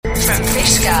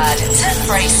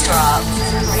Trace Drop.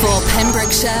 For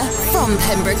Pembrokeshire, from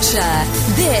Pembrokeshire,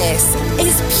 this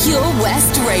is Pure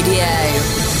West Radio.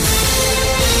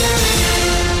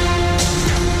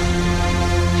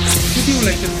 With your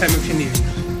latest Pembrokeshire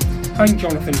news, I'm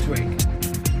Jonathan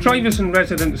Twig. Drivers and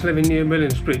residents living near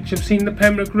Millensbridge have seen the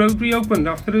Pembroke Road reopened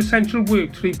after essential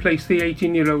work to replace the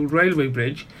 18-year-old railway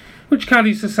bridge, which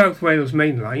carries the South Wales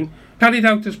Main Line, carried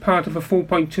out as part of a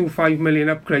 £4.25 million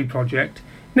upgrade project.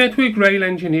 Network Rail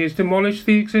engineers demolished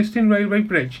the existing railway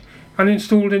bridge and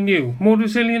installed a new, more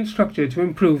resilient structure to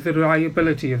improve the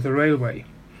reliability of the railway.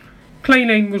 Clay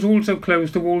Lane was also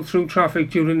closed to all-through traffic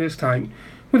during this time,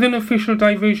 with an official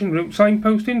diversion route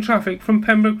signposting traffic from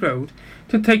Pembroke Road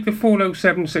to take the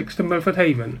 4076 to Milford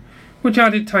Haven, which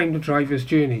added time to drivers'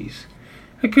 journeys.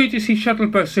 A courtesy shuttle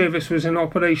bus service was in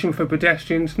operation for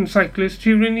pedestrians and cyclists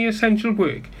during the essential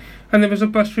work, and there was a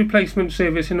bus replacement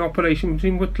service in operation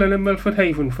between Whitland and Milford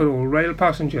Haven for all rail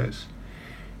passengers.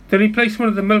 The replacement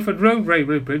of the Milford Road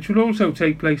Railway Bridge will also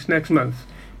take place next month,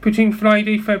 between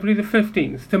Friday, February the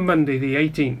 15th to Monday the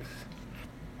 18th.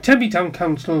 Tenby Town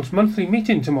Council's monthly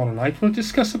meeting tomorrow night will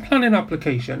discuss a planning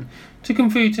application to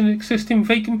convert an existing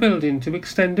vacant building to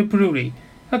extend a brewery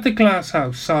at the Glass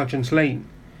House, Sergeants Lane.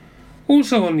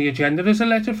 Also on the agenda is a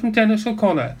letter from Dennis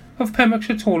O'Connor of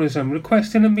Pembrokeshire Tourism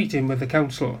requesting a meeting with the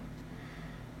council.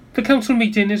 The council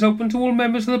meeting is open to all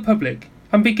members of the public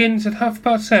and begins at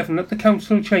 7:30 at the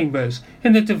council chambers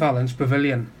in the De Valence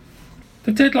Pavilion.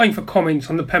 The deadline for comments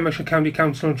on the Pembrokeshire County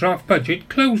Council draft budget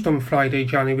closed on Friday,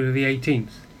 January the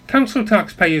 18th. Council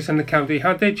taxpayers in the county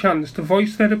had their chance to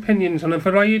voice their opinions on a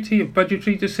variety of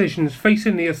budgetary decisions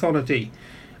facing the authority,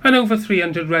 and over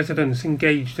 300 residents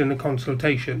engaged in the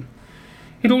consultation.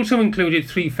 It also included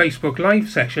 3 Facebook Live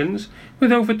sessions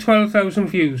with over 12,000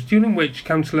 views, during which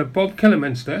Councillor Bob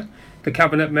Killerminster, the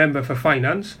Cabinet Member for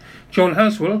Finance, John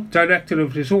Haswell, Director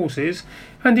of Resources,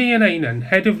 and Ian Ainan,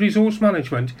 Head of Resource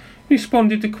Management,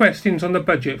 responded to questions on the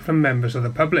budget from members of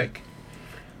the public.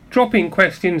 Drop-in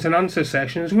questions and answer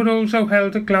sessions were also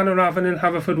held at Glanaravan in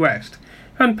Haverfordwest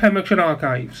and Pembrokeshire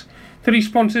Archives. The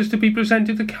responses to be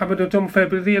presented to Cabinet on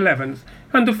February the 11th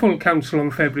and to full Council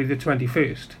on February the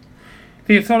 21st.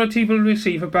 The authority will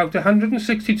receive about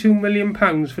 £162 million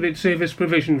for its service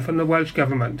provision from the Welsh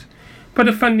Government, but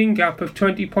a funding gap of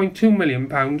 £20.2 million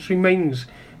remains.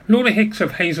 Laura Hicks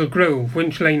of Hazel Grove,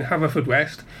 Winch Lane,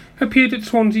 Haverfordwest, appeared at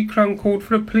Swansea Crown Court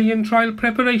for a plea and trial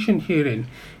preparation hearing,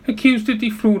 accused of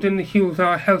defrauding the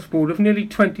Hywel Health Board of nearly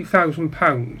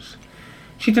 £20,000.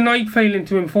 She denied failing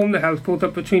to inform the Health Board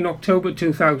that between October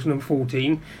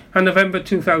 2014 and November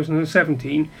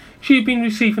 2017 she had been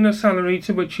receiving a salary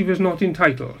to which she was not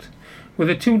entitled,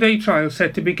 with a 2-day trial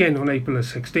set to begin on April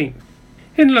 16th.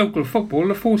 In local football,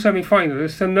 the 4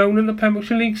 semi-finalists are known in the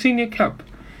Pembrokeshire League Senior Cup.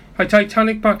 A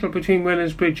titanic battle between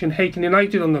Millensbridge and Haken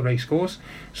United on the racecourse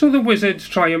saw the Wizards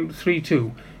triumph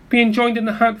 3-2, being joined in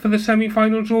the hat for the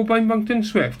semi-final draw by Monkton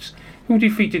Swifts, who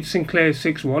defeated Sinclair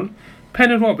 6-1,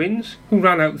 Penna Robbins, who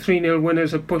ran out 3-0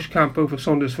 winners at Bush Camp over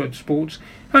Saundersfoot Sports,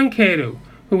 and Carew,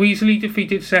 who easily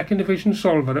defeated 2nd Division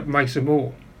Solver at Mice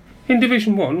Moor. In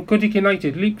Division 1, Goodwick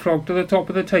United leapfrogged to the top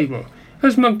of the table,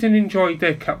 as Monkton enjoyed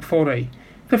their cup foray,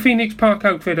 the Phoenix Park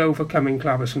outfit overcoming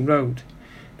Claverson Road.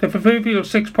 The proverbial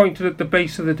 6-pointer at the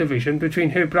base of the division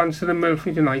between Herbrandston and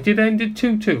Milford United ended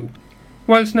 2-2,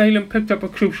 whilst Neyland picked up a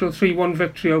crucial 3-1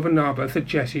 victory over Narberth at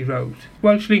Jesse Road.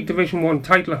 Welsh League Division 1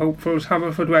 title hopefuls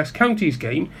Haverfordwest County's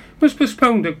game was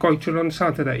postponed at Goitre on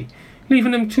Saturday,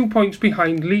 leaving them 2 points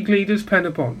behind league leaders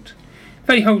Penabont.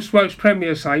 They host Welsh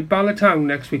Premier side Bala Town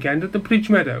next weekend at the Bridge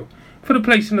Meadow for a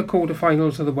place in the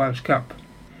quarter-finals of the Welsh Cup.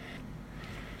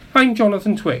 I'm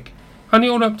Jonathan Twig, and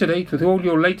you're up to date with all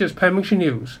your latest Pembrokeshire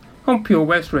news on Pure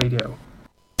West Radio.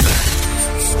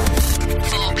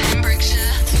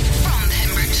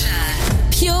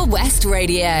 Pure West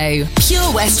Radio.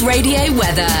 Pure West Radio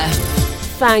weather.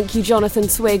 Thank you, Jonathan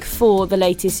Twig, for the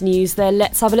latest news there.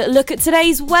 Let's have a little look at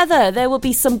today's weather. There will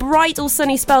be some bright or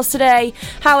sunny spells today.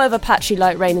 However, patchy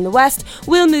light rain in the west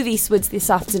will move eastwards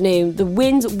this afternoon. The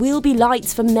wind will be light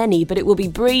for many, but it will be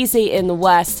breezy in the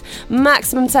west.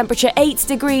 Maximum temperature 8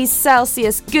 degrees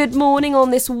Celsius. Good morning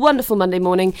on this wonderful Monday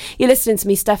morning. You're listening to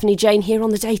me, Stephanie Jane, here on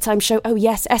the Daytime Show. Oh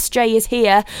yes, SJ is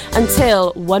here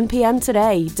until 1 p.m.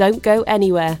 today. Don't go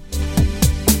anywhere.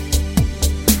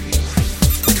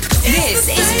 This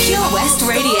is Pure West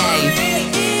Radio.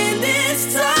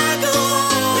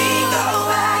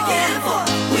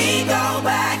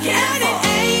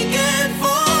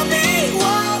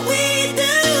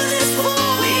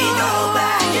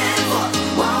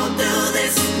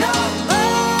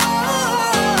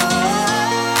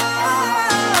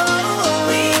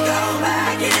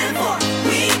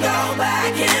 Back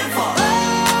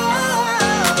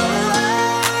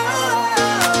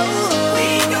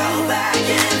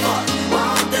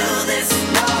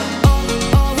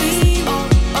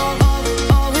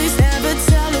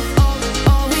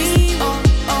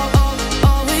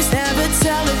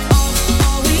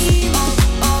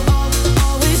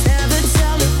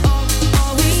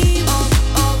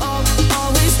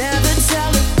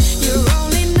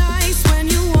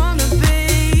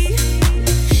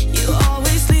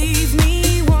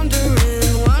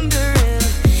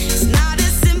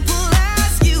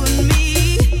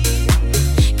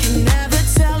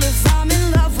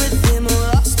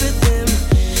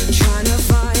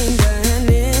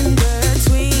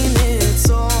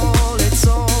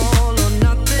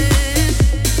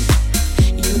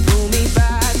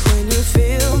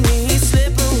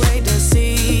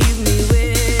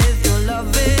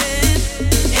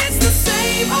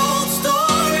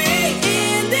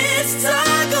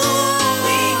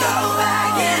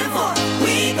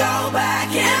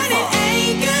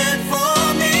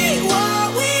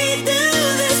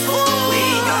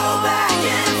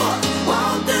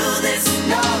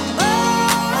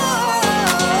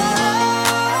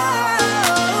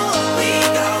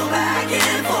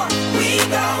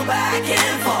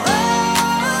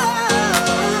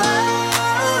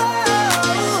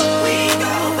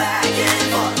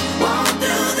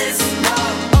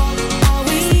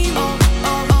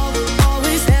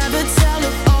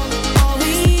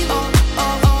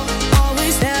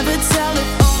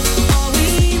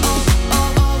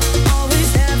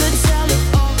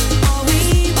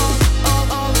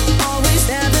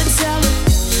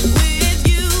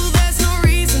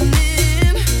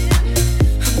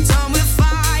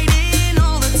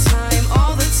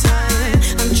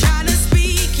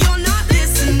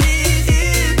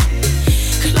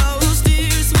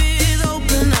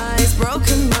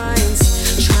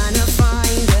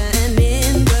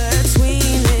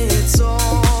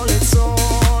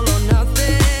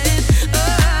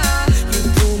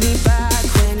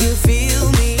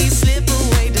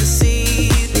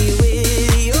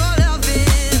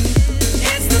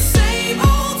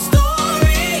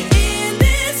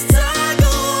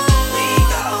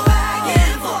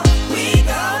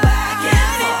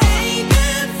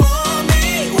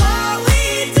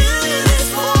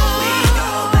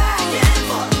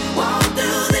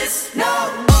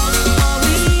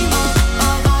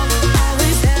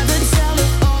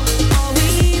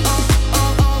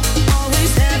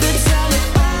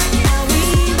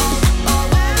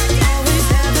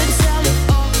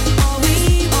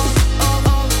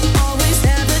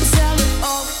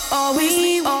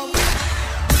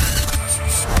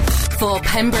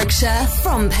Pembrokeshire,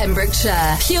 from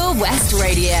Pembrokeshire. Pure West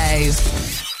Radio.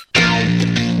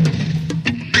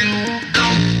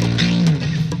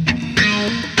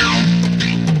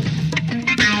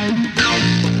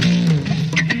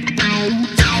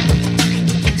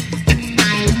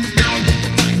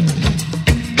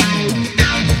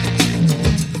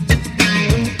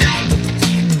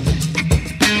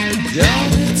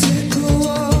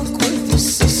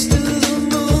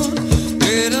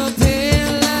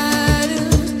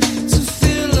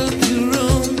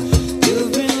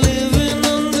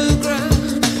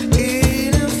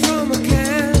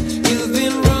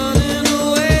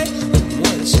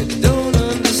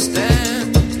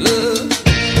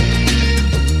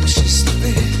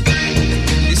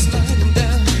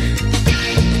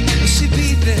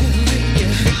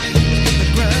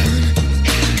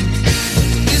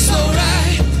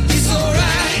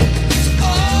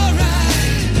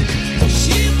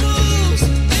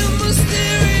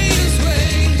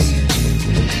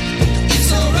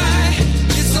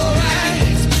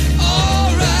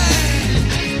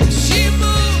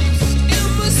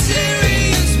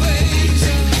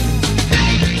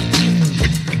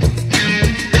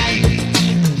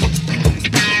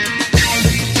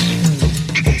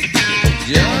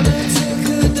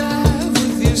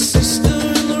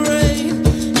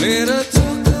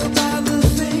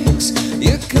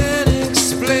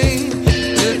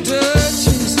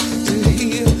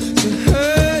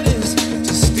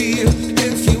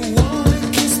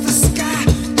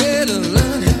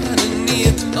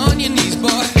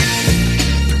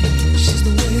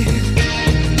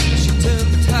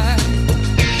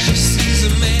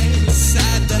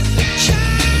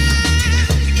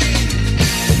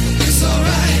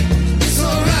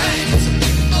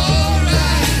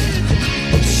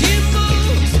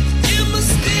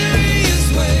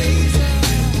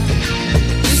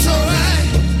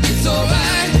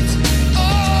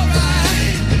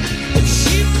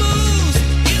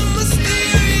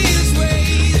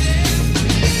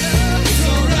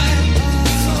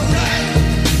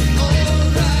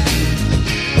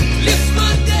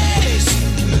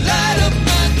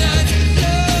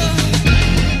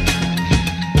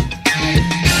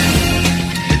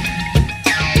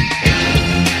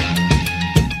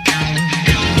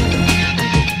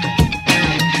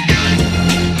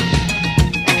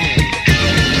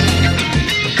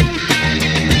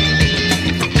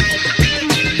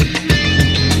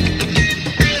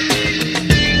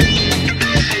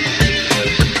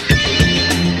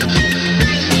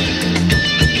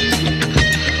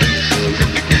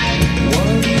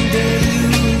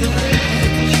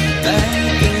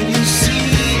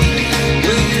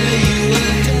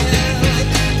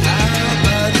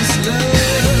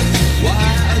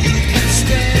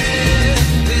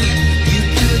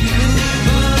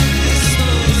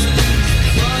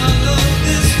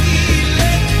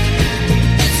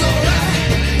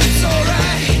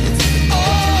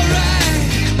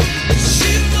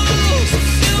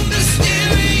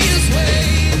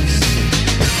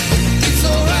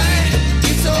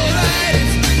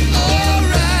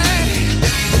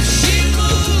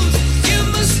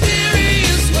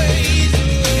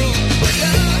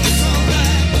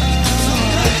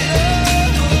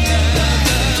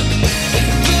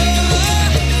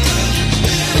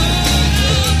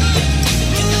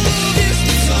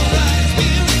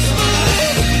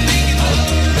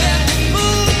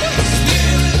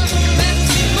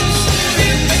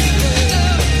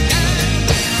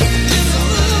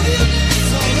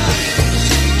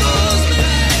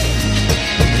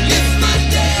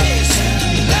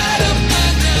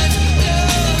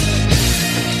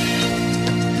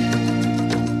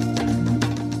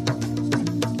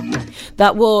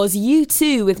 That was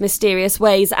U2 with Mysterious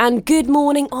Ways, and good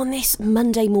morning on this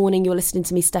Monday morning. You're listening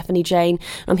to me, Stephanie Jane.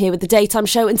 I'm here with the Daytime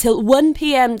Show until 1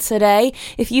 p.m. today.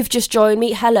 If you've just joined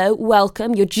me, hello,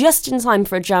 welcome. You're just in time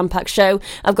for a jam-packed show.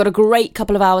 I've got a great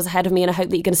couple of hours ahead of me, and I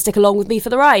hope that you're going to stick along with me for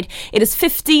the ride. It is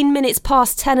 15 minutes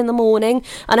past 10 in the morning,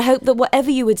 and I hope that whatever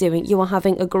you are doing, you are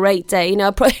having a great day.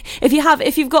 Now,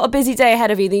 if you've got a busy day ahead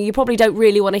of you, then you probably don't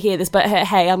really want to hear this, but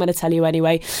hey, I'm going to tell you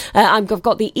anyway. I've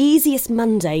got the easiest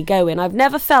Monday going. I've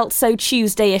never felt so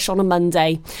Tuesday-ish on a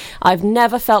Monday. I've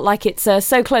never felt like it's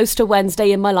so close to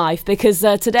Wednesday in my life, because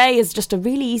today is just a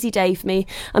really easy day for me.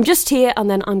 I'm just here, and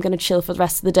then I'm going to chill for the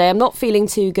rest of the day. I'm not feeling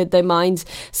too good though, mind,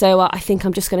 so I think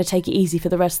I'm just going to take it easy for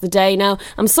the rest of the day. Now,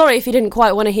 I'm sorry if you didn't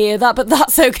quite want to hear that, but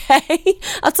that's okay.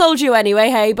 I told you anyway,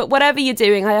 hey, but whatever you're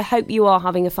doing, I hope you are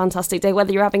having a fantastic day,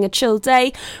 whether you're having a chill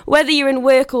day, whether you're in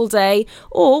work all day,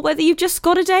 or whether you've just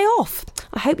got a day off.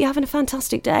 I hope you're having a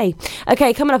fantastic day.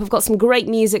 Okay, coming up, I've got some some great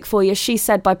music for you. She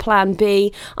Said by Plan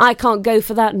B, I Can't Go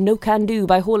For That, No Can Do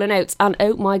by Hall & Oates, and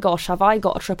oh my gosh, have I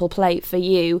got a triple play for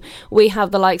you. We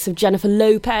have the likes of Jennifer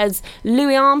Lopez,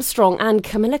 Louis Armstrong and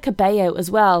Camila Cabello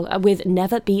as well, with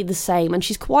Never Be The Same. And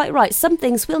she's quite right, some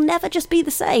things will never just be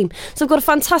the same. So I've got a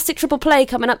fantastic triple play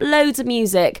coming up, loads of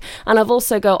music, and I've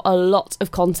also got a lot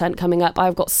of content coming up.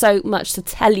 I've got so much to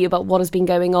tell you about what has been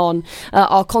going on.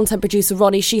 Our content producer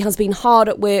Ronnie, she has been hard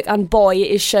at work, and boy,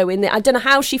 it is showing. I don't know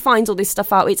how she finds all this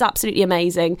stuff out. It's absolutely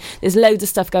amazing. There's loads of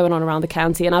stuff going on around the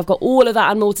county, and I've got all of that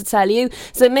and more to tell you,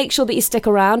 so make sure that you stick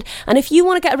around. And if you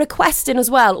want to get a request in as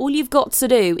well, all you've got to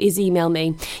do is email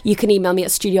me. You can email me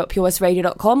at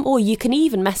studio@purewestradio.com, or you can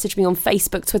even message me on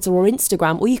Facebook, Twitter or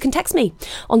Instagram, or you can text me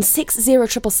on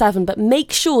 60777. But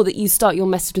make sure that you start your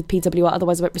message with PWR,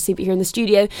 otherwise I won't receive it here in the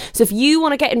studio. So if you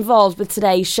want to get involved with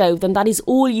today's show, then that is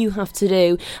all you have to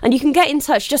do. And you can get in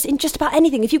touch just about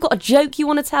anything. If you've got a joke you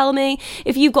want to tell me,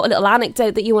 if you've got a little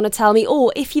anecdote that you want to tell me,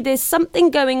 or if there's something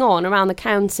going on around the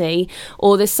county,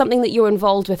 or there's something that you're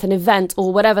involved with, an event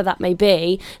or whatever that may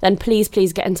be, then please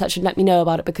get in touch and let me know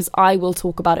about it, because I will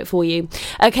talk about it for you.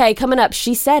 Okay, coming up,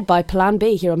 She Said by Plan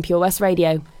B here on Pure West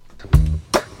Radio.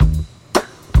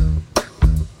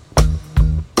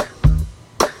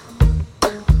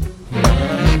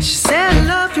 She said, I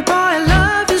love you, boy, I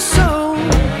love you so.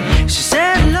 She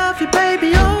said, I love you,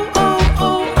 baby, oh, oh,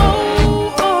 oh,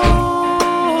 oh,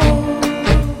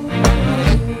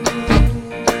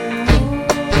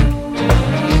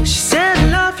 oh. She said, I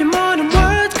love you more than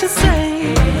words can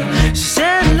say. She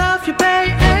said, I love you, baby.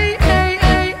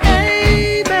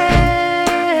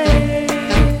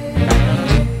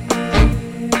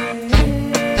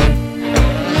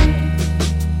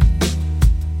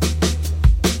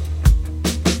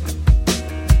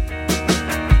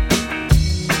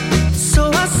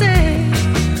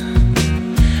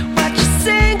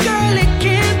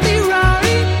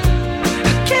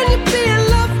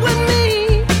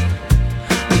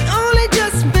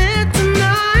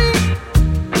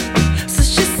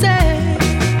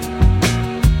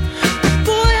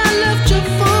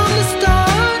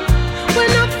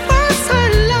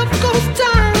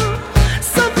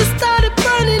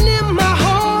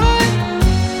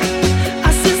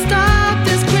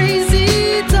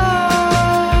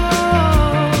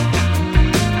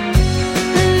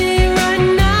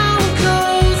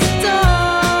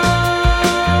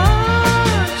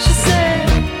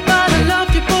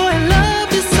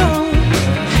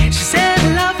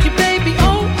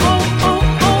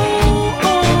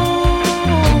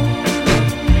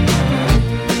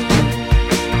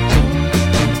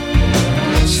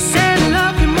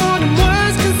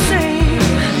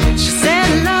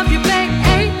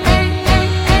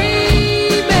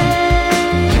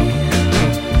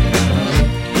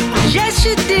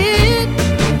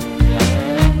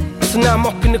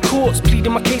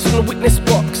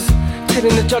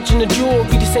 Judge and the jury,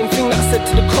 the same thing that I said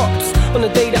to the cops on the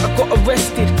day that I got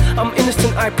arrested. I'm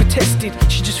innocent, I protested.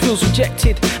 She just feels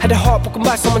rejected. Had her heart broken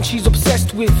by someone she's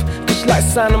obsessed with. Cause she likes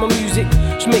the sound of my music.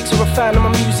 She makes her a fan of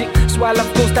my music. So why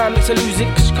love goes down makes her lose it.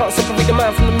 Cause she can't separate the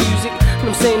man from the music. And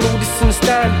I'm saying all this in the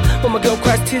stand. When my girl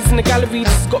cries tears in the gallery,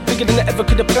 this has got bigger than I ever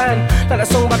could have planned. Like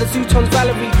that song by the Zootons,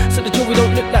 Valerie. Said the jewelry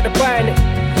don't look like they're buying it.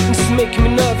 And this is making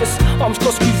me nervous. Arms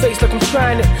crossed, screw face like I'm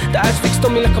trying it. The eyes fixed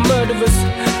on me like a murderer's.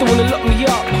 They wanna lock me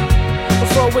up and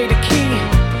throw away the key.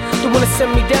 They wanna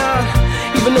send me down,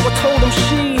 even though I told them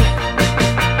she.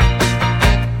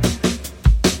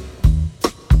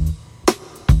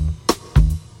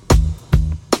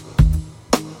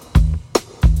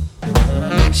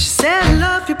 She said, I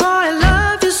love you, boy, I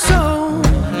love you so.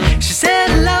 She said,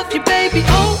 I love you, baby,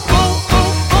 oh, oh,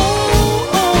 oh,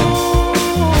 oh, oh.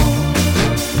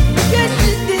 Yes,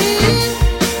 she did.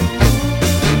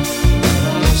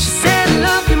 She said, I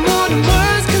love you more than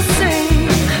words can say.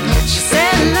 She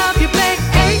said, I love you, baby,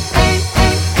 ay, ay,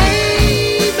 ay, ay,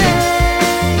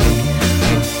 babe.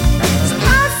 So I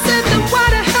said, then why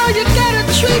the hell you gotta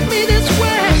treat me this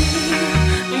way?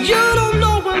 You don't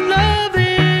know what love is.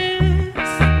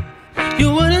 You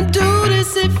wouldn't do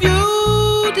this if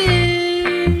you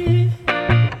did.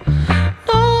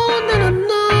 No, no, no,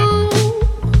 no.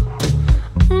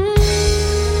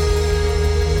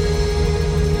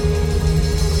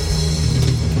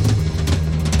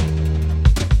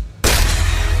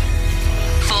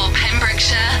 For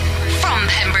Pembrokeshire, from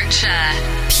Pembrokeshire,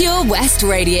 Pure West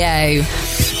Radio.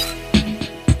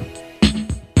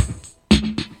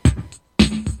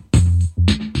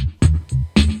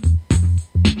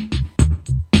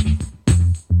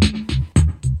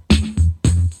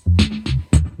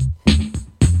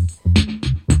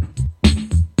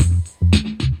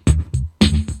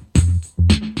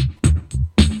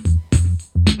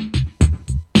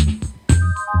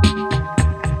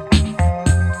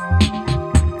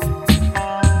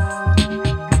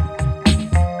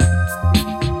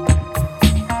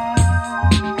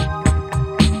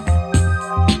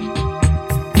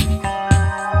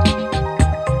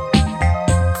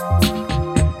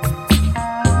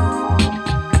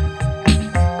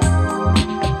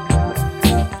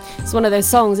 It's one of those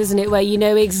songs, isn't it, where you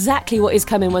know exactly what is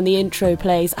coming when the intro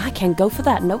plays. I can't go for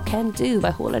that, no can do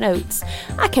by Hall & Oates.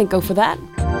 I can't go for that.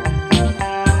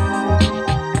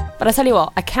 But I tell you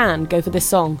what, I can go for this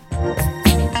song.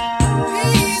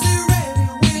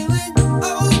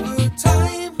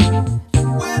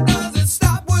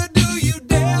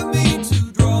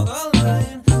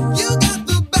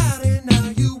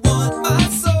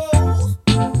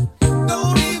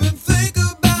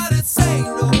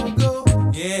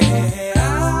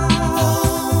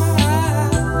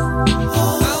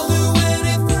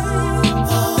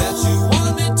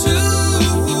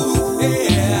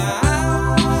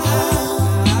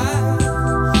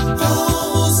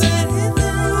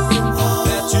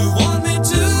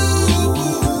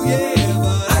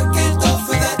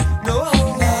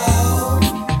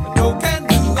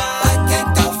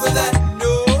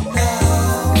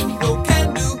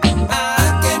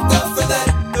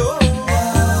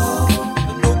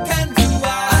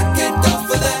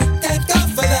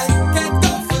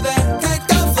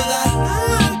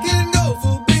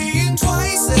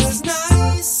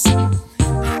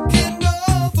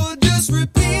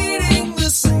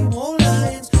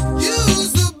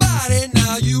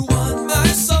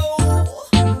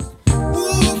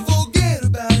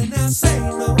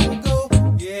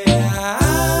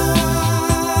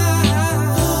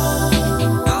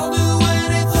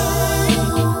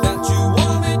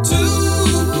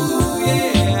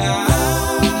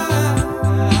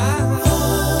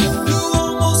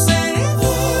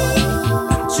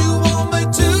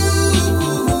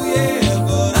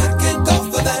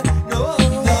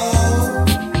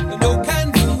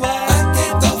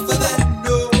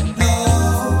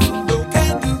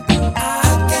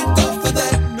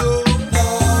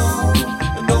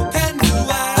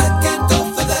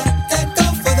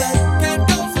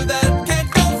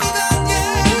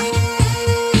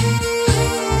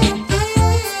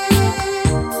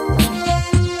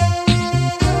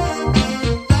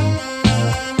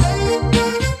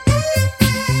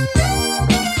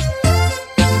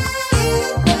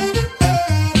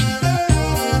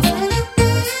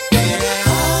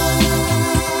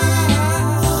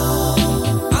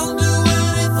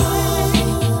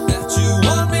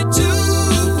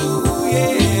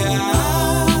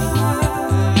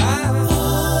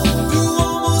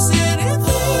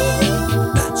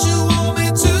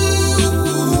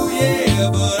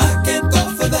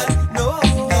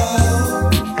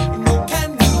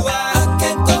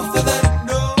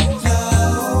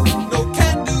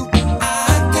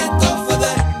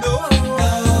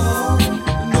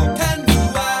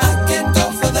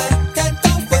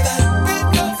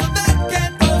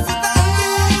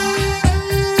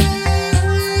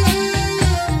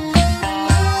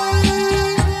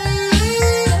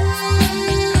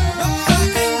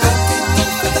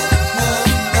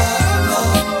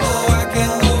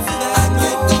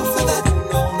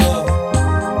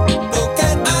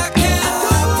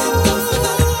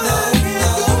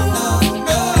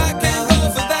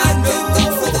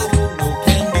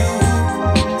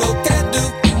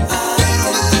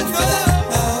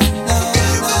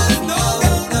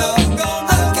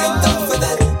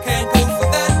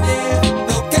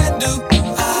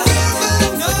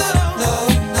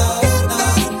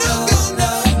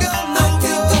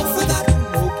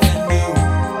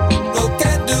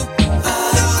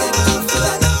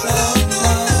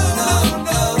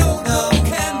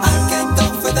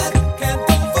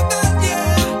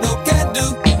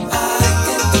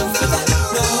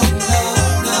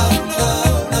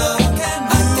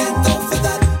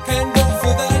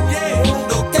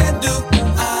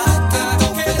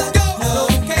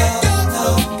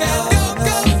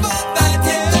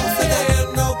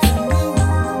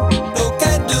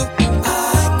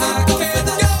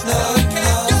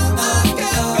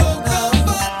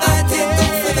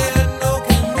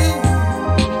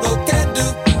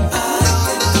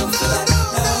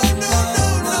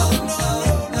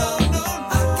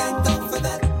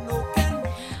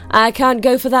 I can't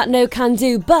go for that, no can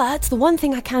do, but the one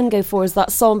thing I can go for is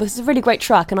that song, because it's a really great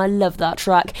track and I love that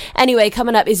track. Anyway,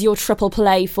 coming up is your triple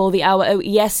play for the hour. Oh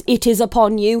yes, it is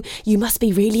upon you. You must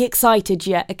be really excited.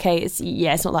 Yeah, okay, it's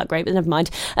not that great, but never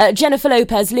mind. Jennifer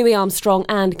Lopez, Louis Armstrong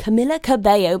and Camila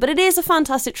Cabello, but it is a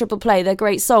fantastic triple play. They're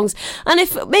great songs, and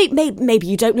if maybe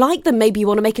you don't like them, maybe you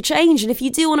want to make a change, and if you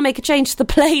do want to make a change to the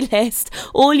playlist,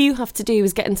 all you have to do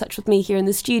is get in touch with me here in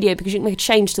the studio, because you can make a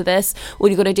change to this. All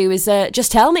you got to do is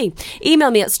just tell me. me.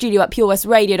 Email me at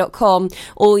studio@purewestradio.com,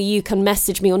 or you can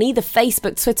message me on either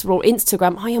Facebook, Twitter or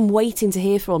Instagram. I am waiting to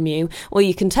hear from you. Or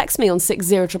you can text me on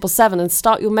 60777 and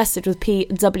start your message with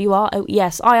PWR.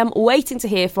 Yes, I am waiting to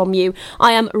hear from you.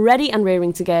 I am ready and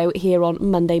rearing to go here on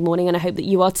Monday morning, and I hope that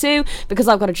you are too, because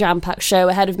I've got a jam-packed show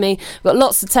ahead of me. I've got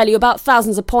lots to tell you about.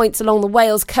 Thousands of points along the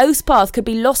Wales coast path could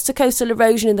be lost to coastal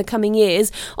erosion in the coming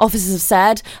years, officers have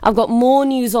said. I've got more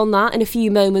news on that in a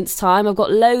few moments' time. I've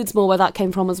got loads more where that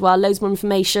came from as well, loads more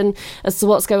information as to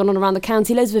what's going on around the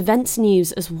county, loads of events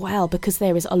news as well, because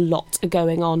there is a lot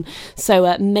going on.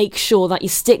 So make sure that you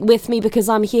stick with me, because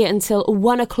I'm here until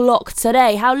 1 o'clock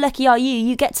today. How lucky are you?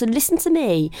 You get to listen to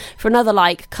me for another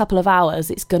couple of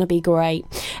hours. It's gonna be great.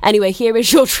 Anyway, here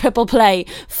is your triple play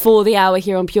for the hour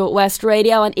here on Pure West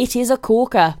Radio, and it is a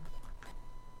corker.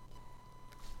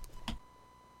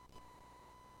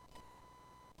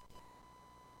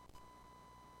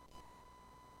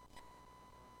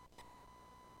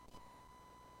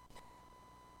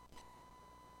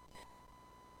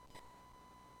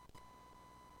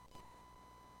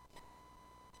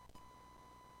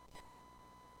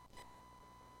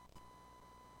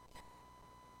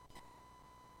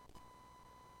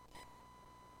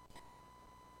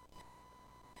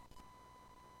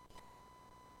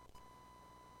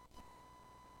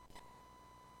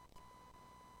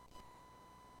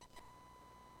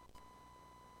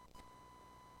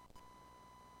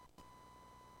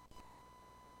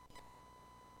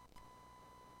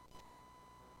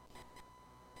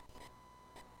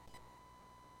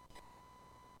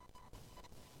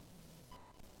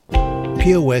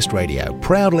 Pure West Radio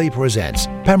proudly presents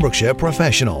Pembrokeshire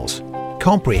Professionals.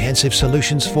 Comprehensive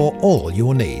solutions for all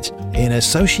your needs in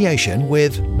association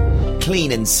with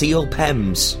Clean and Seal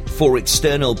PEMS for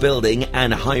external building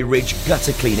and high-ridge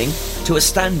gutter cleaning to a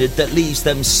standard that leaves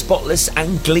them spotless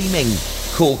and gleaming.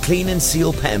 Call Clean and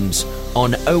Seal PEMS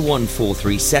on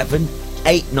 01437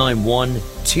 891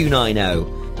 290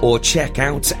 or check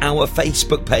out our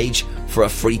Facebook page for a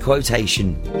free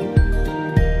quotation.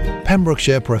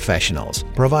 Pembrokeshire Professionals,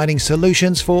 providing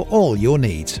solutions for all your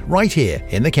needs right here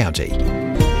in the county.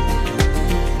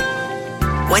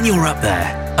 When you're up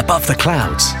there, above the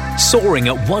clouds, soaring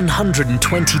at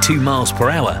 122 miles per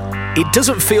hour, it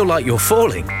doesn't feel like you're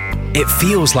falling. It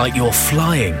feels like you're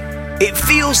flying. It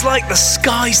feels like the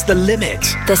sky's the limit.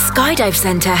 The Skydive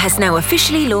Centre has now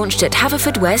officially launched at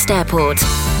Haverfordwest Airport.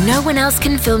 No one else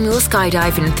can film your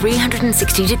skydive in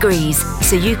 360 degrees,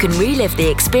 so you can relive the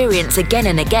experience again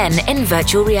and again in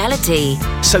virtual reality.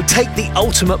 So take the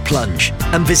ultimate plunge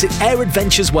and visit Air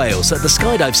Adventures Wales at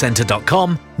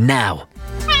theskydivecentre.com now.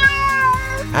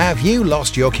 Have you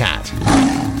lost your cat?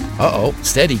 Uh-oh,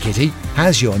 steady kitty.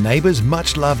 Has your neighbour's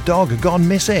much-loved dog gone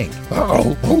missing?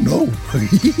 Uh-oh, oh no.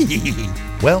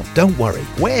 Well, don't worry,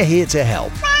 we're here to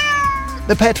help.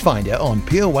 The Pet Finder on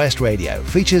Pure West Radio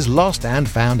features lost and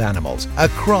found animals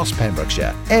across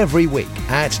Pembrokeshire every week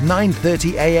at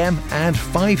 9:30am and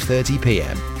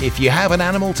 5:30pm. If you have an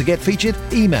animal to get featured,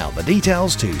 email the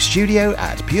details to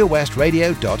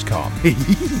studio@purewestradio.com.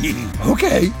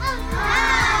 Okay.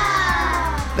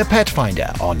 The Pet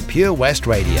Finder on Pure West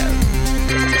Radio.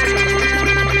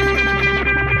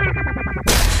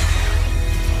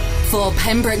 For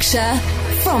Pembrokeshire,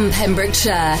 from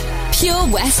Pembrokeshire, Pure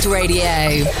West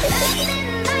Radio.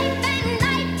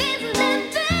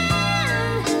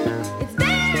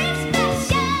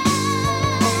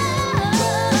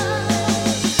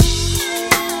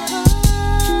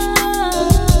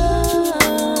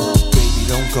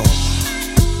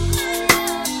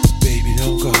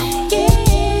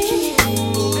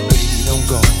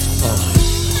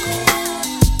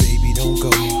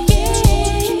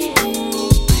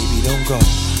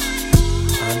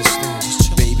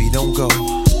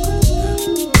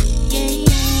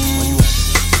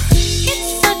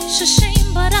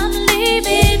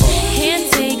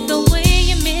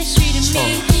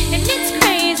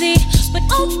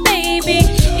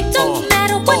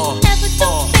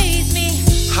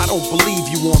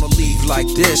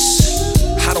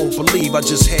 I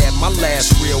just had my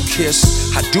last real kiss.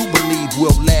 I do believe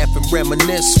we'll laugh and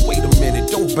reminisce. Wait a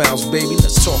minute, don't bounce, baby.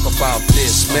 Let's talk about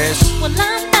this, man. Well,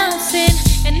 I'm bouncing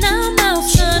and I'm out,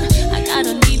 son. I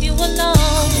gotta leave you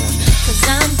alone. Cause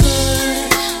I'm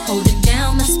good, holding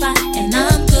down my spot. And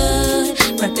I'm good,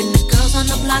 repping the girls on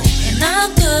the block. And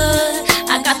I'm good,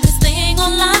 I got this thing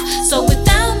on lock. So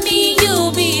without me,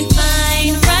 you'll be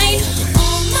fine, right?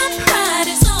 All my pride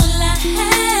is all I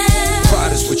have.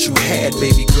 Pride is what you had,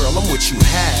 baby girl. I'm what you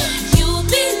have. You'll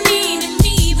be needing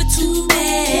me, but too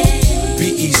bad. Be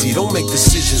easy, don't make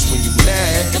decisions when you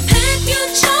mad. The path you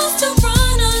chose to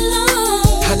run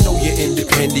alone. I know you're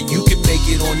independent, you can make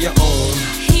it on your own.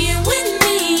 Here with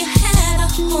me, you had a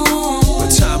home. But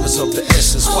time is of the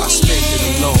essence, why spend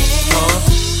it alone, huh?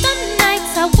 The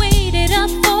nights I waited up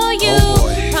for you. Oh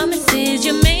boy. Promises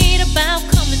you made about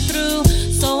coming through.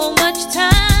 So much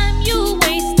time you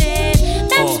wasted.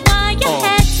 That's why you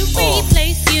had to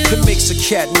replace you. It makes a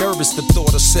cat nervous, the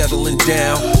thought of settling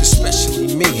down.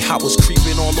 Especially me, I was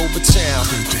creeping all over town.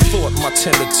 Thought my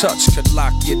tender touch could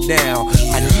lock you down.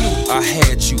 I knew I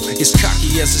had you, as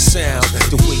cocky as it sounds.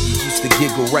 The way you used to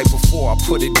giggle right before I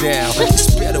put it down.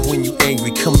 It's better when you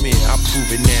angry, come in, I'll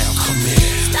prove it now. Come in.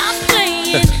 Stop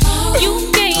playing,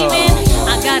 you gaming.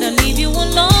 I gotta leave you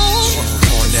alone.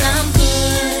 Cause I'm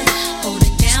good,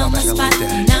 holding down my spot.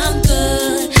 And I'm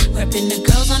good, repping the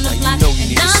girls on the block.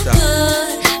 And I'm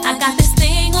good, I got this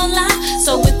thing on lock.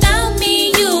 So without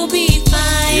me, you'll be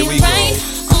fine, right?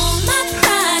 All my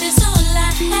pride is all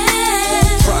I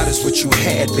have. Pride is what you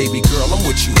had, baby girl, I'm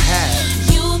what you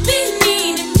have. You'll be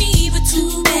needing me, but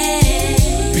too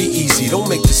bad. Be easy, don't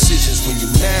make decisions when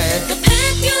you're mad. The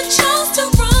path you chose to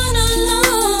run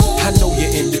alone. I know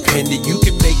you're independent, you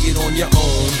can make it on your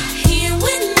own. Here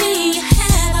with me, you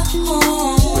had a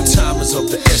home. But time is of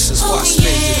the essence, why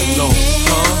spend it alone,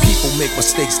 huh? People make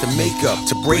mistakes to make up,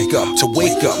 to break up, to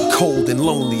wake up cold and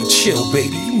lonely. Chill,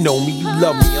 baby, you know me, you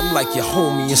love me, I'm like your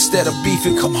homie. Instead of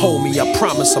beefing, come home me. I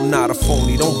promise I'm not a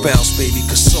phony. Don't bounce, baby,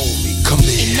 console me. Come in.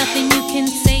 Ain't nothing you can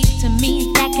say to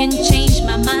me that can change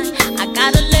my mind. I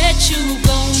gotta let you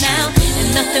go now,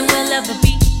 and nothing will ever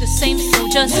be the same. So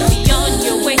just be on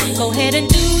your way. Go ahead and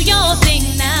do your thing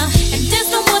now. And there's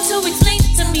no more to explain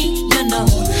to me, you know.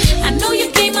 I know your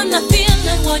game, I'm not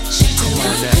feeling what you do.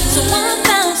 So I'm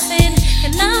bouncing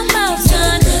and I'm out,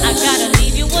 son. I gotta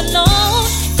leave you alone.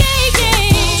 Yeah,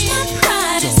 yeah. My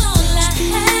pride is all I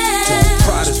have.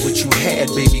 Pride is what you had,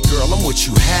 baby girl, I'm what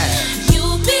you have.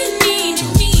 You'll be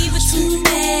needing me, but too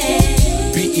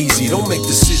bad. Be easy, don't make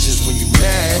decisions when you're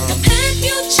mad. The path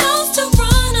you chose to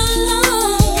run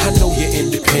alone. I know you're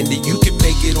independent, you can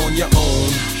make it on your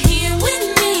own. Here with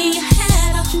me, you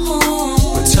had a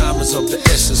home. But time is of the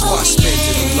essence, why spend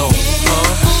it alone,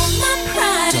 huh? All my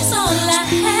pride is all I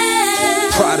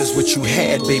have. Pride is what you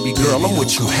had, baby girl, I'm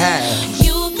what you have.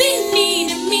 You'll be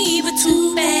needing me, but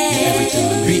too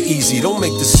bad. Be easy, don't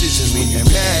make decisions when you're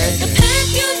mad. The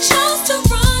path you chose to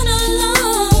run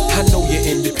alone. I know you're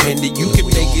independent, you can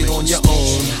make it on your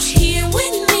own. Here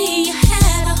with me, you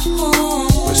had a home.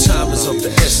 But time is of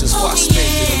the essence, why spend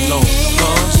it alone,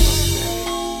 huh?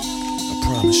 I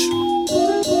promise you, you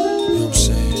know what I'm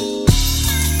saying?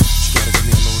 You gotta give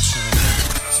me a little time.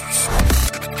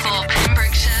 For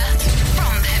Pembrokeshire,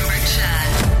 from Pembrokeshire,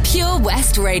 Pure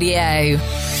West Radio.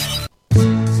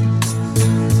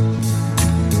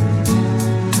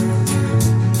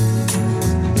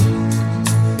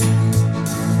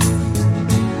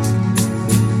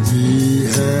 We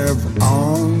have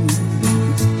all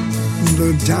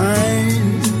the time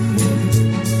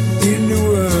in the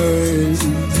world,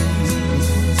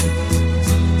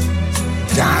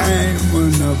 time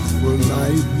enough for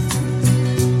life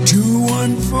to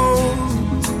unfold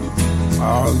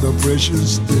all the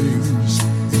precious things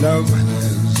love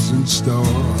has in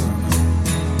store.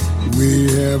 We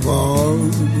have all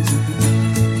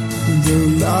the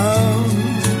love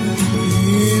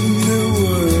in the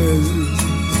world.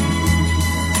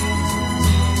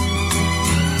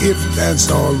 If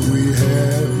that's all we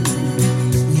have,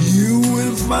 you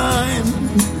will find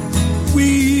we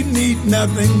need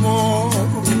nothing more.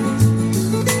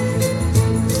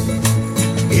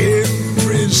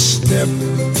 Every step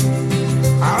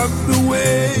of the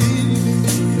way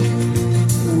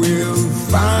will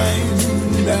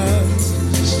find us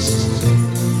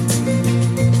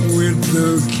with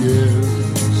the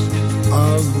cares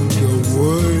of the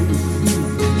world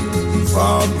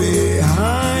far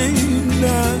behind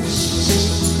us.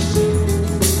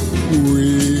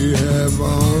 We have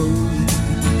all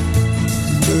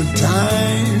the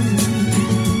time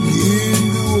in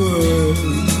the world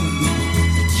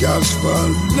just for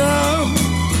love,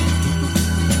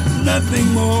 nothing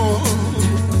more,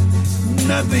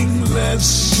 nothing less.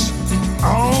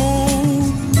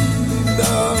 Only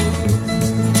love.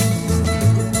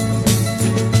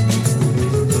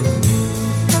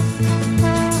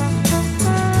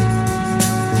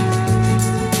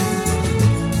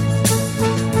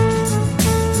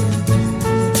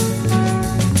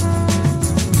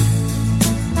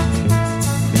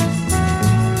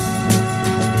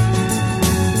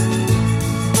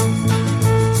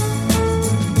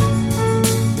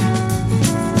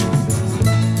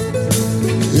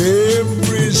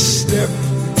 Every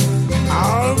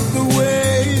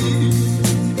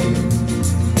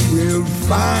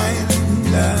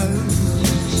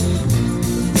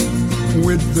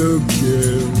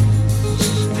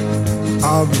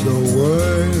of the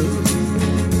world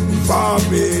far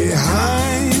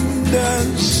behind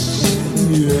us.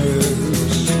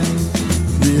 Yes,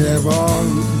 we have all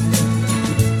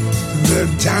the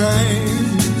time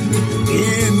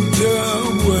in the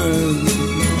world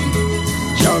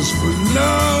just for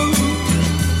love,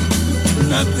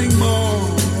 nothing more,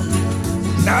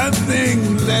 nothing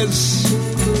less,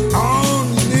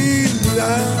 only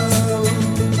love.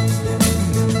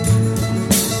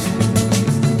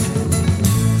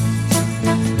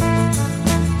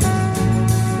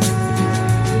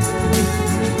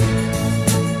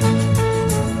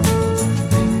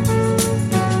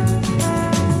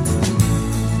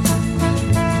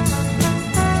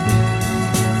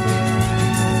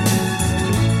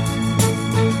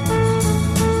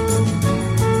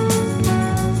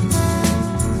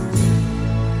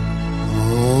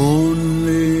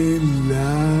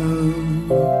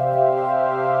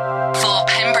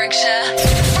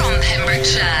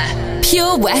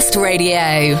 Pure West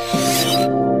Radio.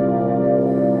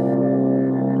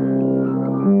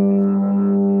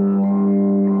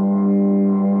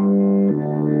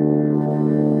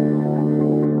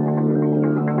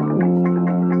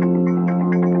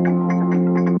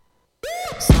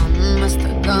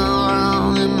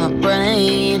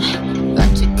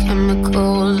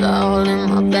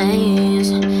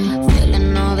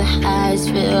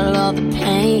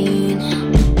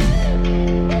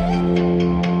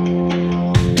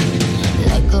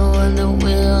 Let go of the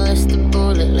wheel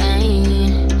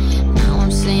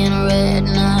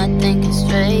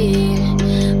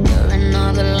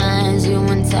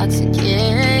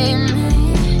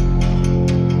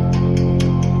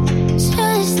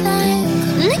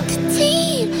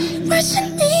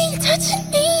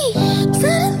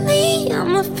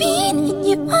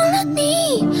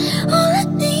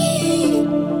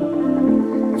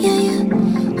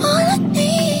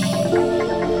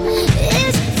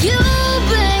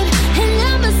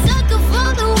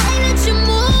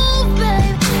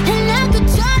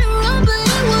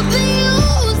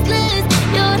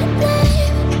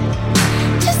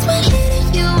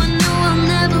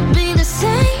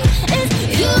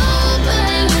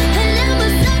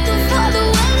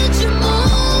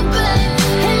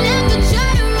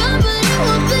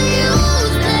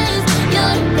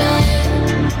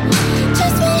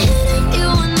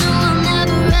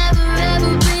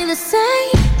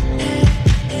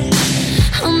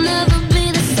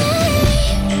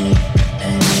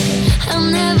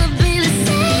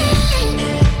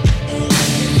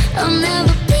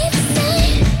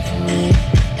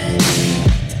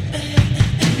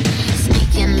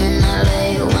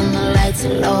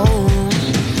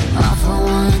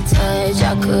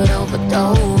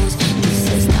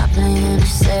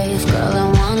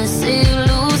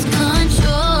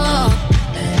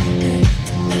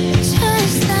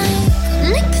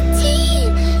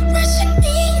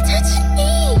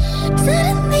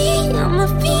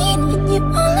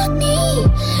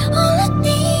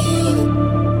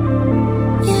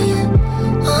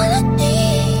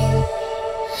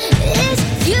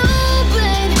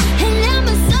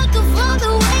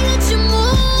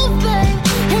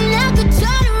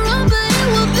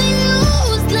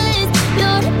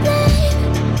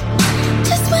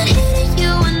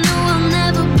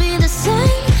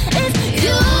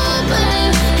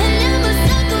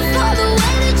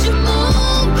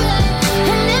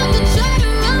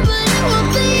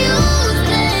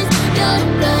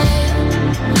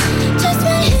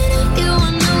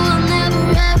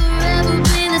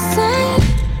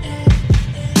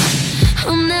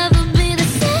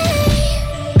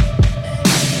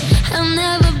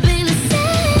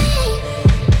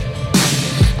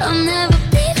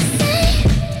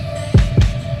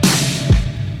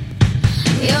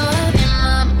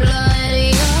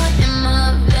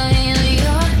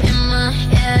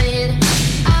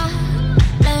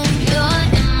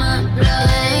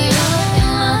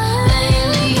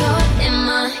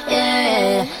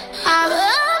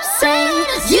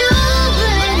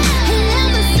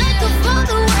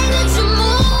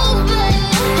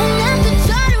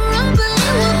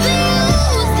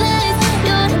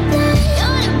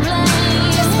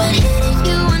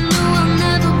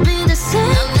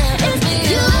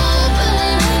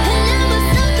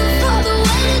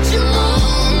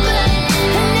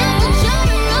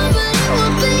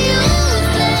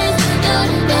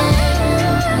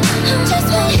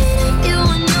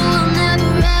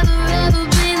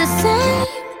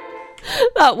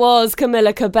That was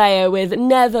Camila Cabello with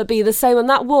Never Be the Same, and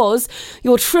that was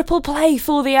your triple play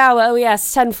for the hour. Oh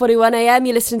yes, 10:41am.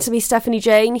 You're listening to me, Stephanie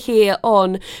Jane, here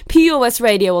on Pure West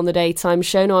Radio on the Daytime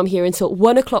Show. Now I'm here until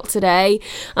 1 o'clock today,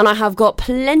 and I have got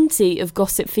plenty of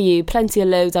gossip for you, plenty of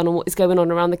lowdown on what is going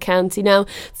on around the county. Now,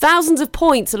 thousands of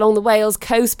points along the Wales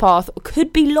coast path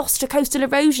could be lost to coastal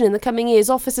erosion in the coming years,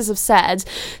 officers have said.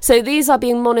 So these are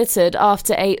being monitored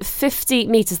after a 50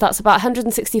 metres, that's about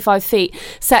 165 feet,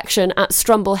 section at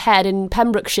Strumble Head in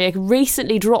Pembrokeshire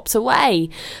recently dropped away.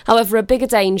 However, a bigger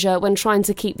danger when trying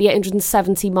to keep the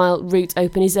 870-mile route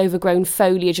open is overgrown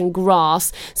foliage and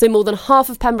grass. So more than half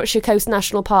of Pembrokeshire Coast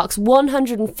National Park's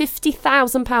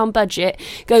 £150,000 budget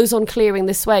goes on clearing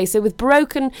this way. So with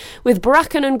bracken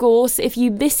and gorse, if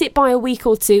you miss it by a week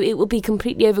or two, it will be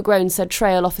completely overgrown, said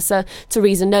Trail Officer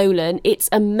Teresa Nolan. It's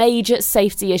a major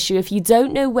safety issue. If you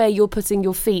don't know where you're putting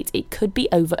your feet, it could be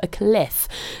over a cliff.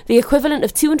 The equivalent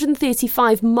of 235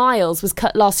 miles was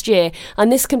cut last year,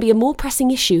 and this can be a more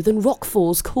pressing issue than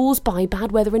rockfalls caused by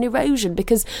bad weather and erosion,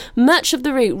 because much of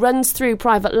the route runs through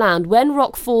private land. When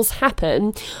rockfalls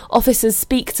happen, officers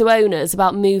speak to owners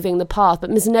about moving the path,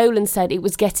 but Ms Nolan said it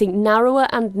was getting narrower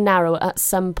and narrower at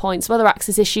some points. Other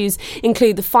access issues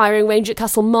include the firing range at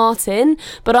Castle Martin,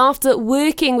 but after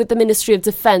working with the Ministry of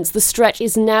Defence, the stretch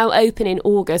is now open in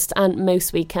August and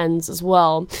most weekends as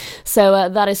well. So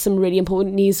that is some really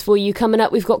important news for you. Coming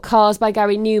up, we've got Cars by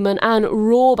Gary Newman and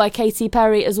Raw by Katy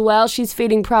Perry as well. She's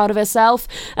feeling proud of herself.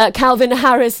 Calvin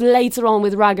Harris later on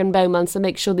with Rag and Bowman, so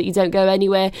make sure that you don't go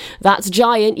anywhere. That's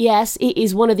Giant. Yes, it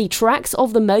is one of the tracks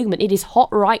of the moment. It is hot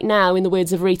right now, in the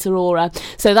words of Rita Ora.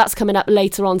 So that's coming up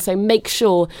later on, so make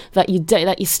sure that you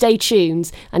stay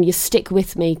tuned and you stick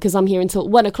with me, because I'm here until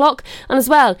 1 o'clock. And as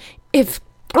well,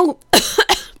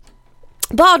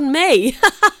 pardon me.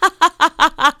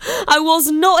 I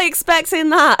was not expecting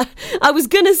that. I was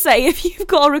going to say, if you've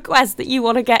got a request that you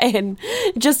want to get in,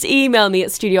 just email me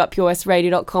at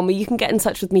studio@purewestradio.com, or you can get in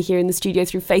touch with me here in the studio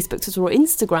through Facebook, Twitter or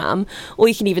Instagram, or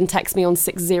you can even text me on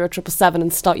 60777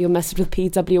 and start your message with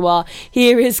PWR.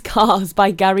 Here is Cars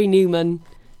by Gary Newman.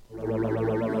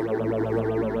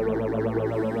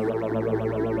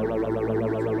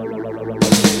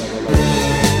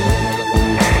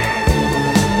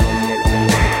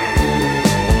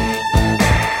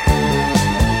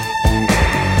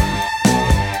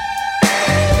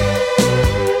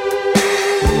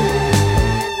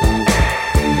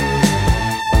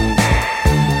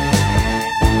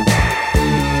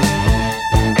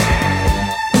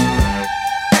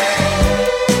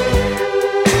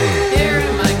 Here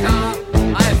in my car,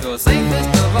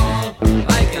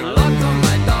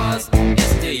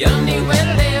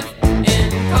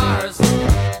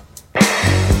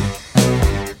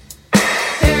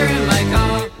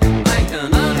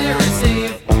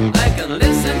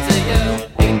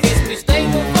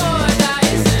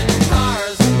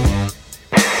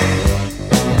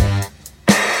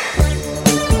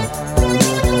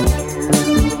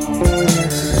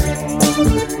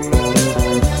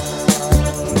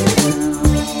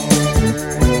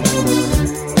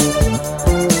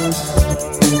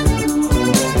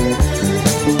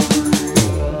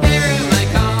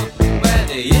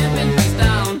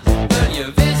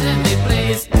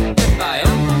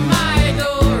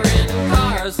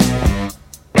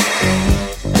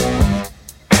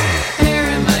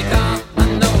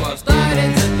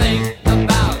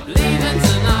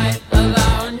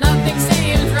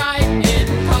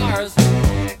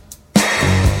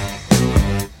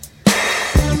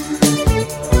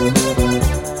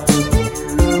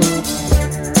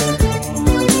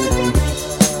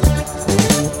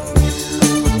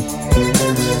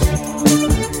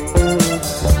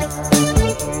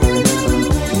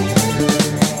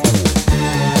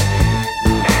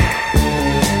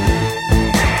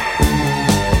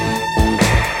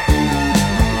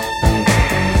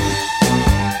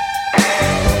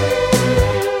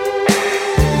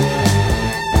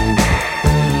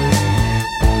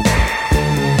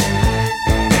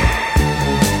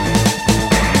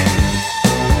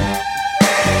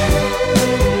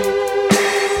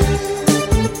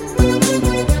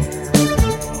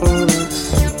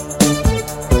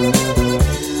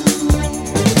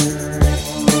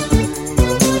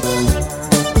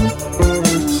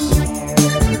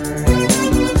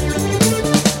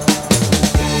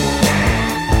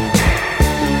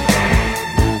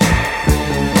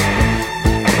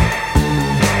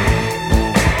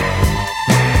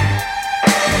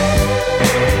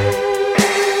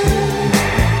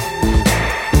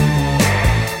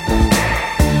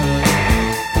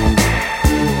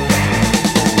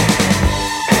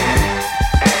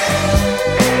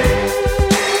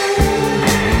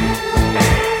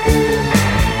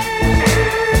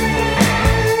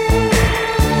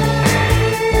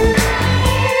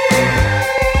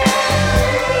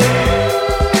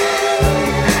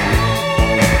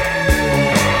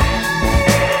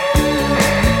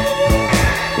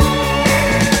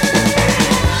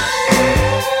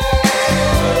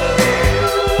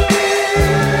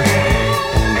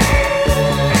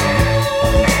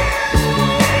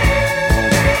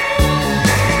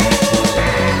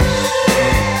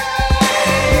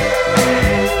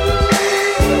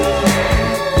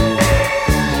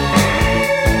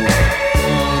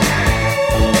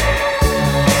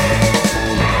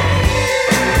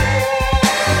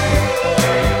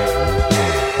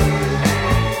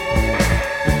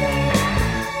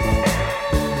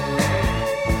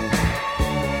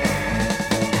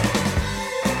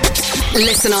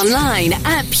 Listen online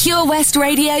at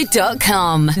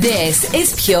purewestradio.com. This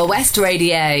is Pure West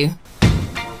Radio.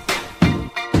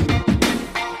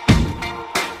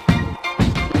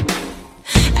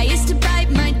 I used to bite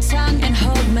my tongue and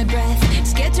hold my breath,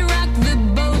 scared to rock the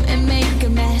boat and make a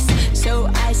mess. So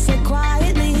I said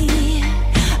quietly,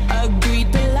 agreed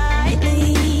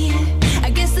politely. I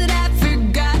guess that I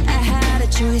forgot I had a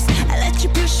choice. I let you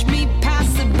push me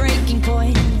past the breaking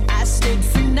point. I stood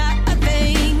for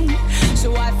nothing,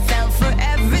 so I fell for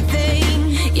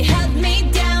everything. You held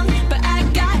me down, but I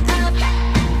got up,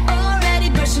 already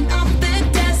brushing off the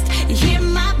dust. You hear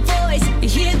my voice, you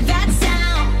hear that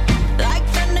sound, like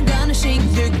thunder gonna shake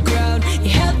the ground. You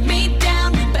held me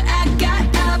down, but I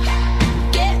got up.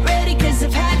 Get ready, 'cause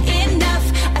I've had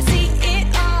enough. I see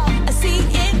it all, I see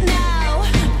it now.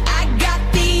 I got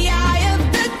the eye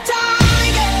of the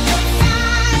tiger, the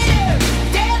fighter,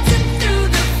 dancing through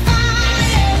the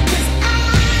fire. 'Cause I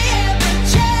am a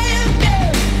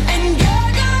champion, and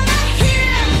you're gonna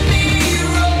hear me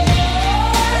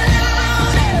roar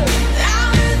louder,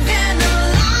 louder than a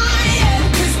lion.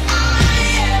 'Cause I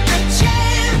am a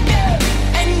champion,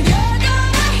 and you're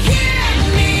gonna hear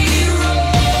me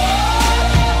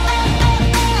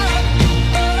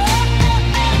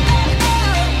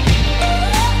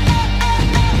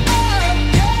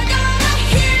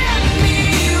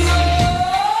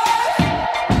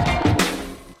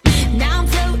Now I'm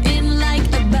floating like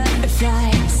a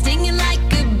butterfly, stinging like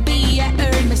a bee. I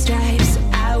earned my stripes.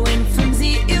 I went from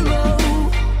zero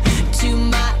to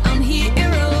my own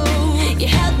hero. You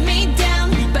held me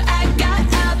down, but I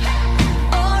got up,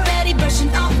 already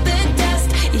brushing off the dust.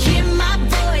 You hear my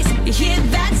voice, you hear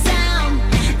that sound,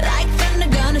 like thunder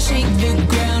gonna shake the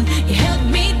ground. You held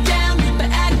me down,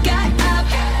 but I got up.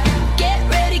 Get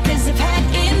ready, 'cause I've had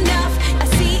enough. I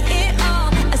see it all,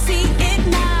 I see it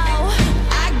now.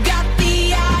 I got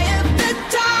the eye of the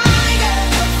tiger,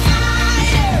 the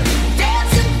fighter,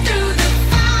 dancing through the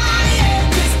fire.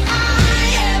 'Cause I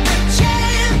am a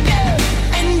champion,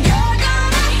 and you're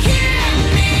gonna hear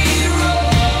me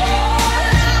roar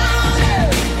louder,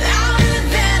 louder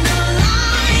than a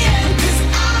lion. 'Cause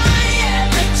I am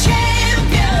a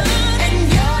champion, and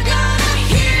you're gonna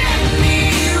hear me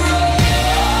roar.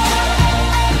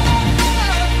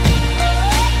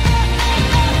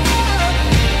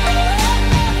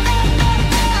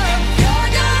 You're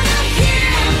gonna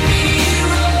hear me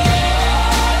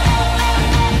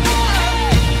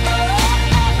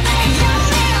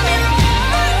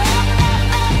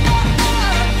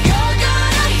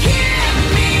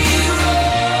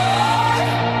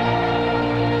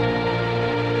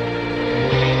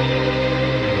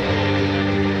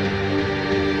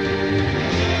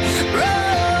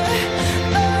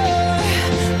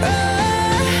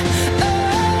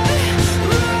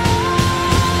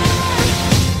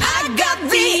I got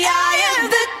the eye of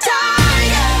the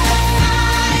tiger,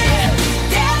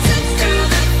 dancing through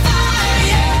the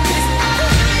fire. 'Cause I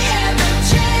am a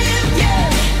champion,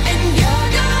 and you're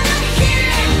gonna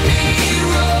hear me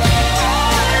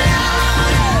roar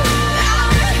louder,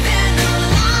 louder than a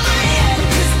lion.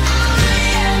 'Cause I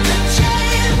am a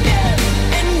champion,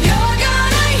 and you're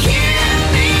gonna hear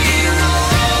me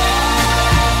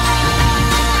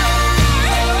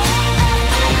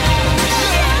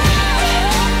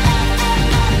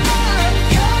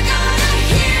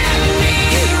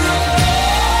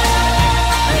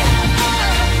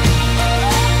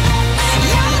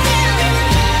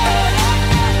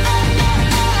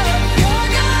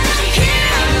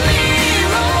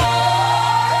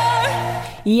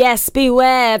Yes,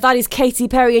 beware. That is Katy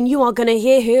Perry, and you are going to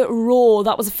hear her roar.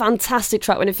 That was a fantastic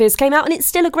track when it first came out, and it's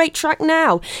still a great track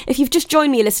now. If you've just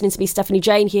joined me listening to me, Stephanie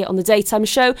Jane, here on the Daytime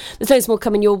Show, there's loads more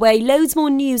coming your way, loads more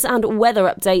news and weather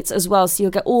updates as well, so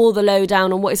you'll get all the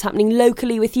lowdown on what is happening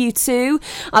locally with you too.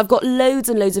 I've got loads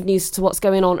and loads of news to what's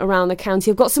going on around the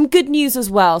county. I've got some good news as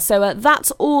well, so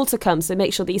that's all to come, so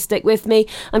make sure that you stick with me.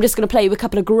 I'm just going to play you a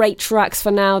couple of great tracks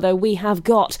for now, though. We have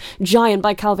got Giant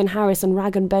by Calvin Harris and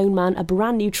Rag and Bone Man, a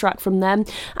brand new track from them,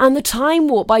 and The Time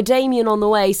Warp by Damien on the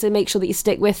way, so make sure that you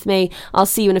stick with me. I'll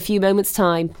see you in a few moments'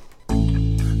 time.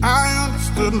 I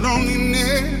understood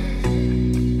loneliness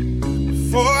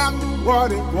before I knew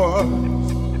what it was.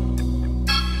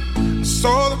 I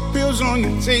saw the pills on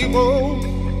your table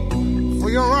for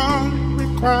your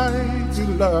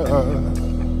unrequited love. Oh,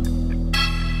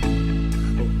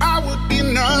 I would be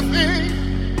nothing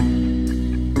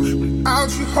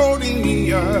without you holding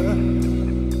me up.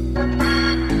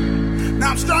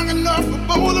 Now I'm strong enough for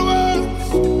both of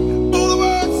us, both of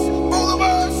us, both of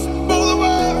us, both of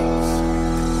us.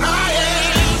 I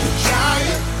am a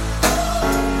giant.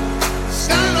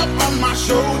 Stand up on my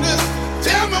shoulders.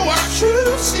 Tell me what's true.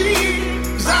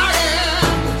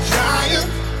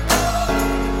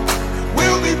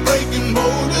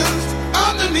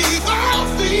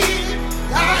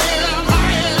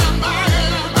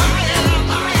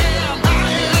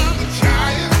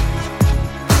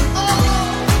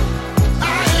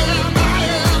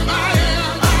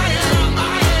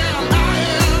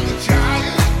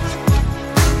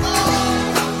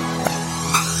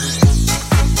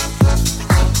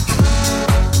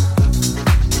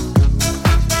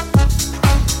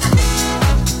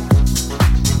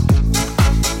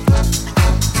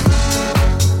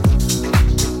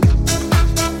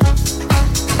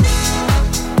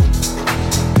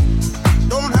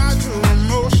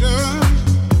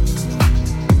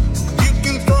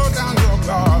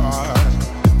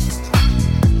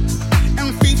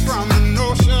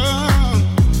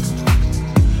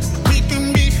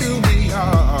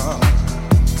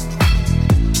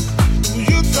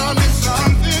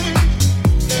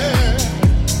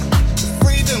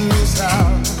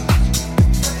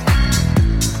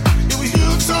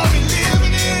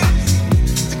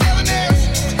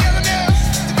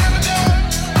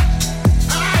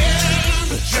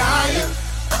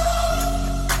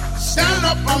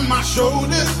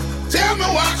 shoulders. Tell me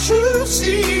what you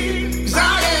see. 'Cause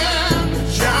I am a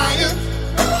giant.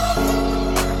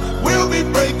 We'll be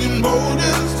breaking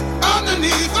borders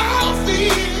underneath our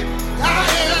feet. I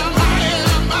am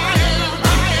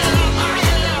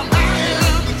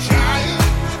a giant.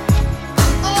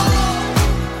 Oh,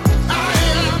 I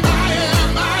am a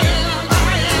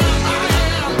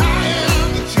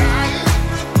giant.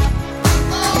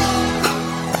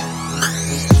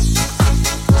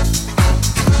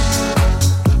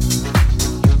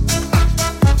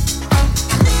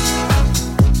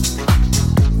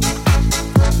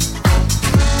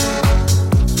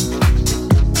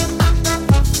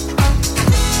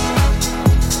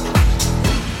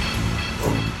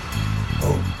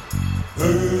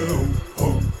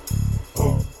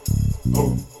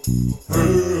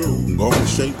 Gonna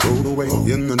shake, roll away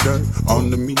in the dirt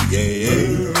under me,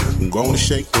 yeah. Gonna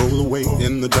shake, roll away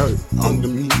in the dirt under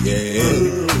me, yeah.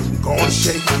 Gonna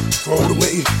shake, throw it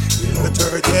away in the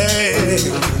dirt, yeah.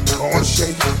 Gonna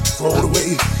shake, throw it away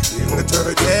in the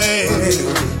dirt, yeah.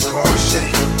 Gonna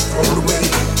shake, throw it away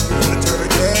in the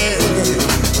dirt, yeah.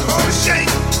 Gonna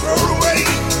shake, throw it away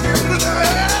in the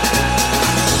dirt.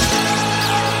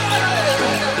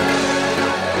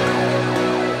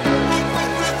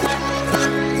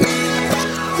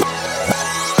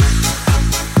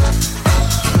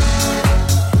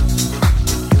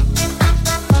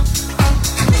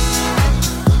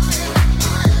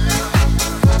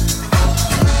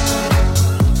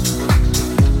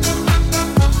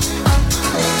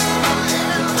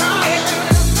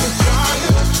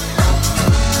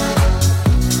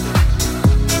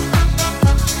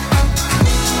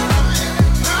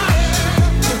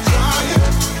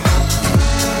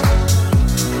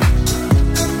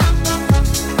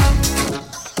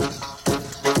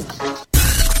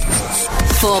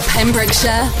 For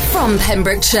Pembrokeshire, from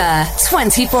Pembrokeshire,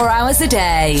 24 hours a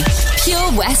day.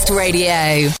 Pure West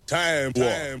Radio. Time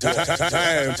warp.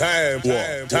 Time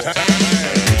warp.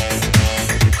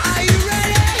 Are you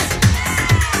ready?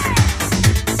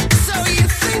 So you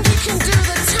think you can do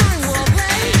the time warp,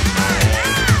 eh?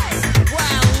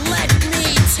 Well, let me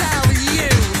tell you.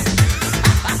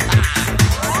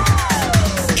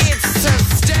 It's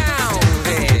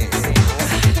astounding.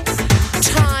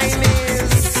 Time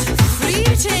is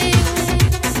fleeting.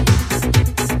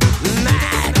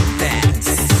 Madness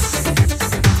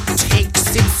takes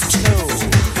its toll.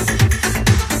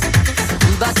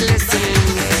 But listen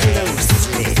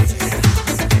closely.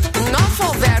 Not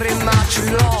for very much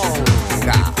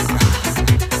longer.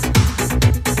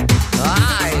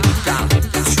 I've got to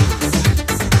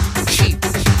keep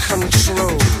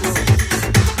control.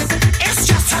 It's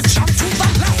just a jump to the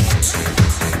left.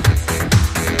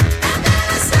 And then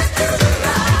a step to the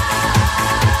right.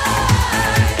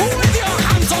 With your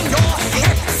hands on your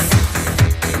hips.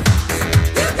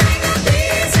 You bring the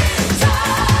beats in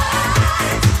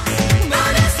time.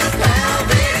 But it's the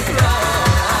pelvic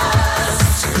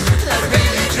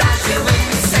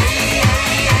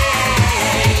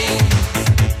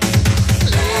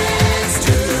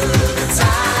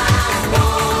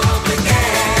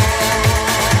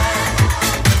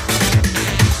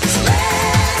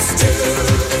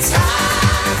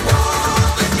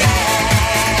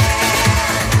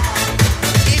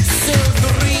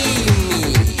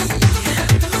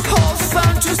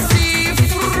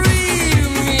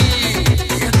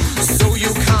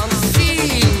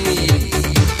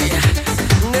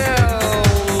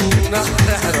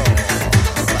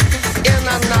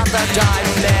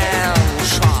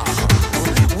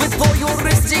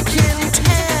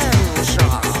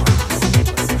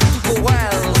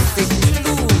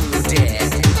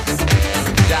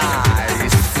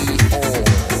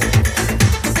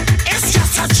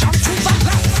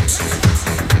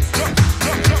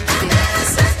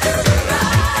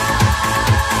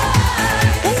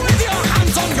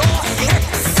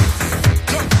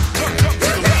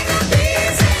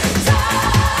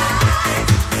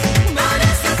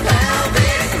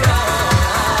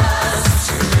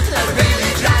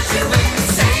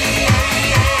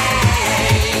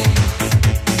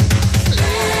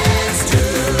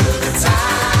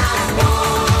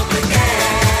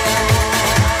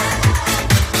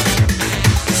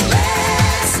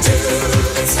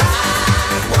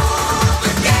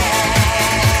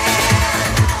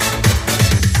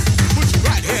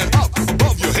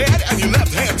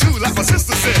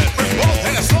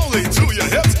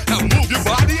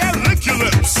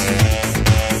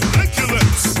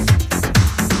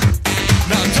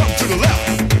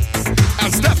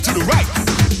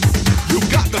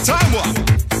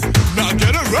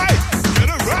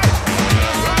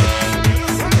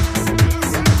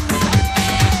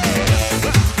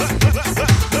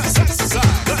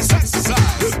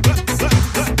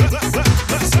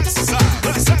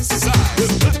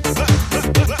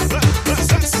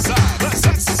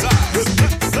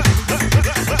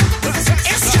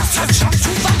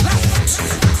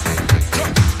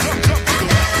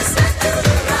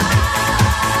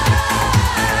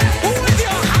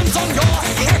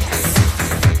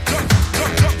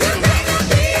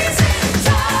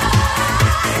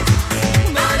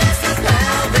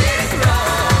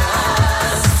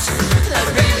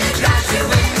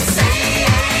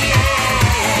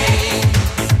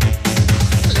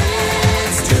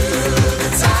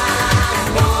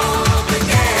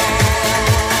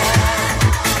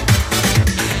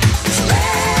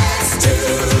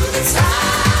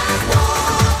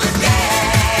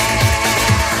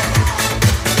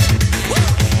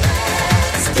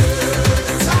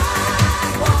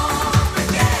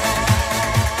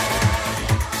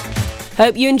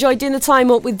Hope you enjoyed doing the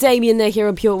time up with Damien there here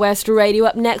on Pure West Radio.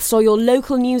 Up next are your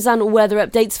local news and weather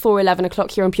updates for 11 o'clock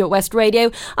here on Pure West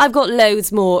Radio. I've got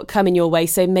loads more coming your way,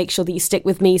 so make sure that you stick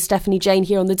with me, Stephanie Jane,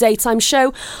 here on the daytime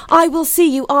show. I will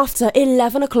see you after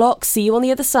 11 o'clock. See you on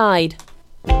the other side.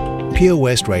 Pure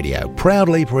West Radio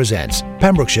proudly presents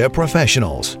Pembrokeshire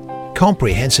Professionals.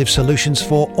 Comprehensive solutions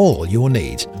for all your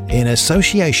needs in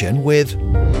association with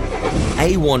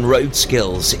A1 Road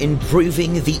Skills,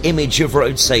 improving the image of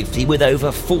road safety with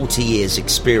over 40 years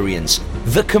experience.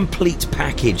 The complete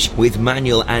package with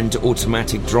manual and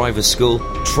automatic driver school,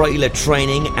 trailer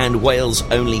training and Wales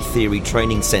only theory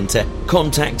training centre.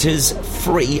 Contact us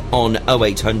free on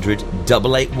 0800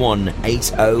 881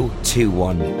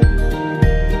 8021.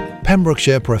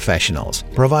 Pembrokeshire Professionals,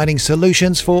 providing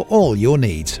solutions for all your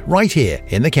needs right here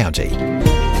in the county.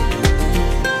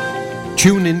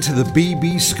 Tune in to the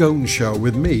BB Scone Show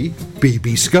with me,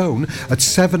 BB Scone, at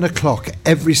 7 o'clock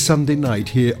every Sunday night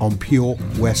here on Pure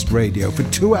West Radio for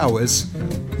 2 hours,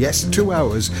 yes, 2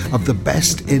 hours of the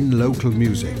best in local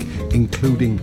music, including